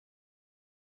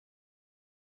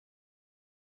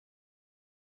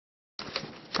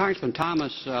Congressman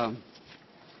Thomas,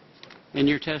 in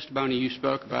your testimony you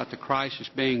spoke about the crisis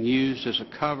being used as a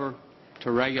cover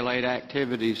to regulate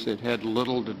activities that had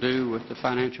little to do with the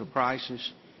financial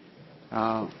crisis.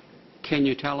 Can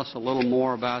you tell us a little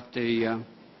more about the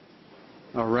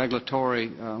regulatory,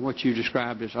 what you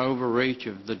described as overreach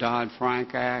of the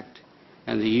Dodd-Frank Act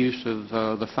and the use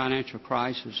of the financial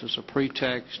crisis as a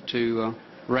pretext to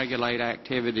regulate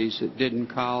activities that didn't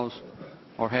cause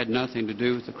or had nothing to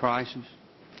do with the crisis?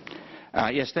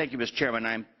 Yes, thank you, Mr.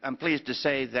 Chairman. I'm pleased to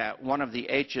say that one of the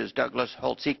H's, Douglas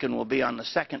Holtz-Eakin, will be on the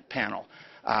second panel.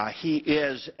 He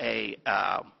is a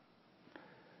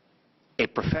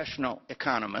professional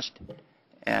economist,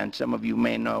 and some of you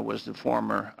may know was the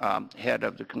former head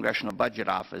of the Congressional Budget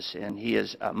Office, and he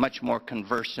is much more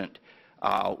conversant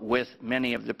with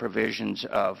many of the provisions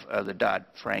of the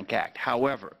Dodd-Frank Act.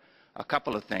 However, a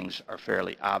couple of things are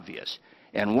fairly obvious.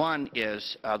 And one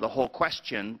is the whole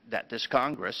question that this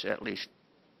Congress, at least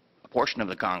a portion of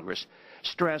the Congress,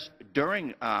 stressed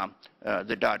during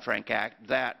the Dodd-Frank Act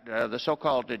that the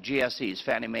so-called GSEs,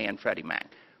 Fannie Mae and Freddie Mac,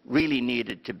 really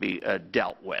needed to be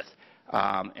dealt with.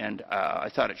 And I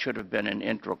thought it should have been an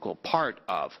integral part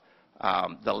of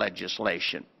the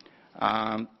legislation.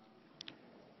 The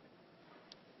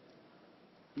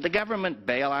government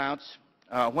bailouts,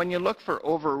 when you look for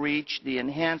overreach, the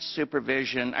enhanced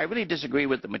supervision, I really disagree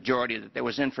with the majority that there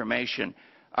was information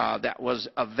that was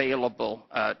available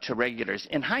to regulators.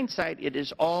 In hindsight, it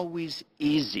is always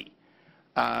easy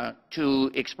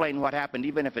to explain what happened,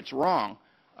 even if it's wrong.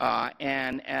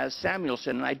 And as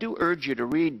Samuelson, and I do urge you to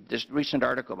read this recent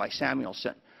article by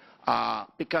Samuelson,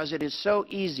 because it is so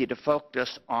easy to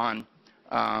focus on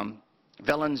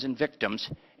villains and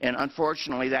victims, and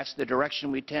unfortunately that's the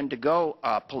direction we tend to go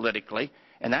politically,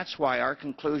 and that's why our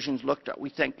conclusions looked at, we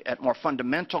think, at more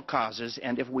fundamental causes,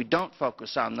 and if we don't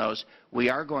focus on those, we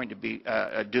are going to be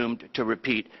doomed to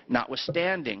repeat,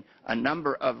 notwithstanding a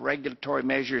number of regulatory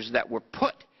measures that were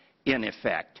put in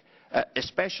effect,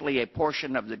 especially a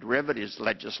portion of the derivatives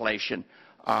legislation.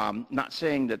 Not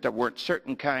saying that there weren't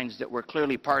certain kinds that were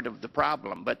clearly part of the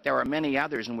problem, but there are many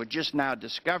others, and we're just now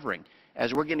discovering,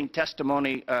 as we're getting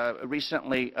testimony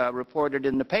recently reported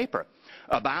in the paper,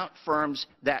 about firms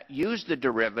that use the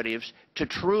derivatives to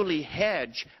truly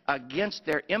hedge against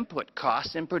their input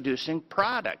costs in producing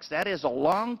products. That is a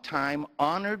long-time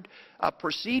honored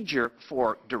procedure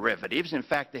for derivatives. In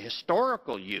fact, the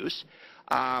historical use,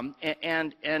 and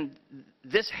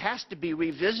this has to be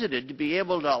revisited to be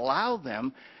able to allow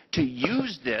them to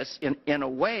use this in a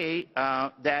way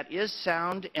that is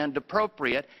sound and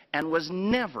appropriate, and was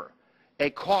never a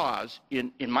cause,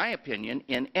 in my opinion,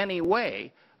 in any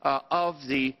way of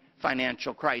the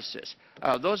financial crisis.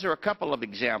 Those are a couple of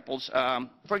examples.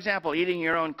 For example, eating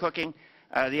your own cooking,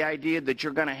 the idea that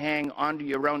you're going to hang onto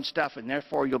your own stuff and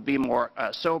therefore you'll be more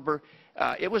sober.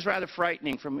 It was rather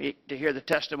frightening for me to hear the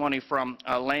testimony from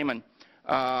Lehman,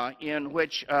 in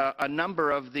which a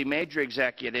number of the major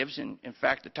executives, in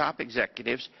fact the top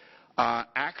executives,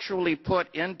 actually put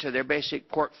into their basic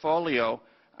portfolio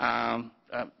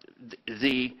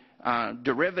the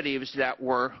derivatives that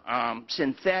were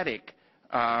synthetic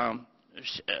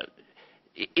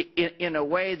in a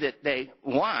way that they,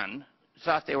 one,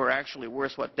 thought they were actually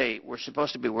worth what they were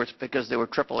supposed to be worth because they were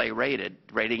AAA rated.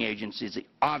 Rating agencies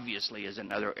obviously is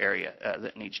another area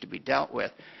that needs to be dealt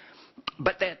with.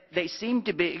 But that they seemed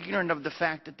to be ignorant of the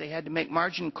fact that they had to make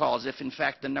margin calls if in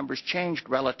fact the numbers changed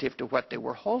relative to what they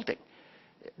were holding.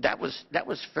 That was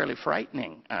fairly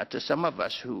frightening to some of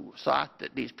us who thought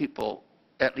that these people,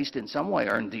 at least in some way,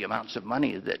 earned the amounts of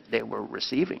money that they were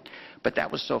receiving. But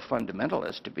that was so fundamental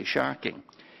as to be shocking.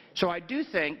 So I do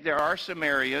think there are some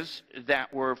areas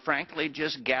that were frankly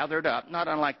just gathered up, not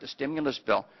unlike the stimulus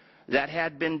bill, that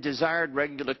had been desired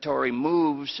regulatory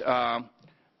moves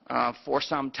for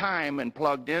some time and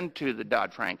plugged into the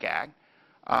Dodd-Frank Act.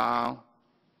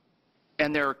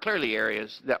 And there are clearly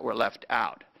areas that were left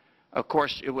out. Of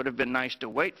course, it would have been nice to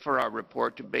wait for our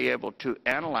report to be able to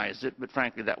analyze it, but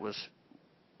frankly that was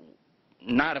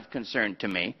not of concern to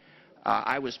me.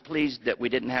 I was pleased that we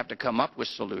didn't have to come up with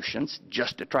solutions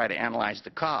just to try to analyze the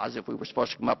cause. If we were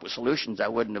supposed to come up with solutions, I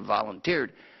wouldn't have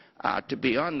volunteered to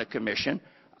be on the commission.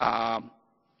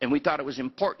 And we thought it was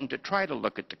important to try to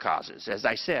look at the causes, as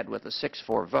I said, with a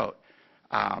 6-4 vote,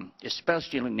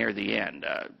 especially near the end.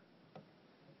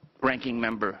 Ranking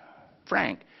Member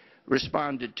Frank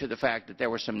responded to the fact that there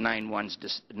were some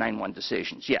 9-1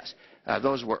 decisions. Yes,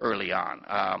 those were early on.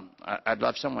 I'd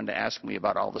love someone to ask me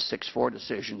about all the 6-4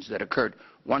 decisions that occurred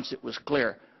once it was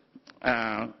clear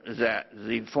that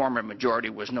the former majority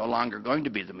was no longer going to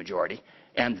be the majority,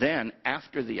 and then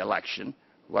after the election,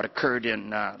 what occurred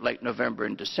in late November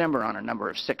and December on a number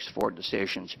of 6-4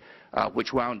 decisions,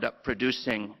 which wound up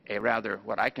producing a rather,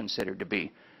 what I consider to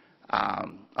be,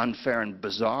 unfair and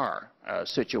bizarre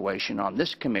situation on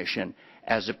this commission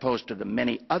as opposed to the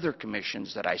many other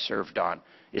commissions that I served on,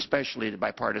 especially the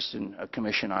bipartisan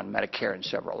commission on Medicare and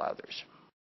several others.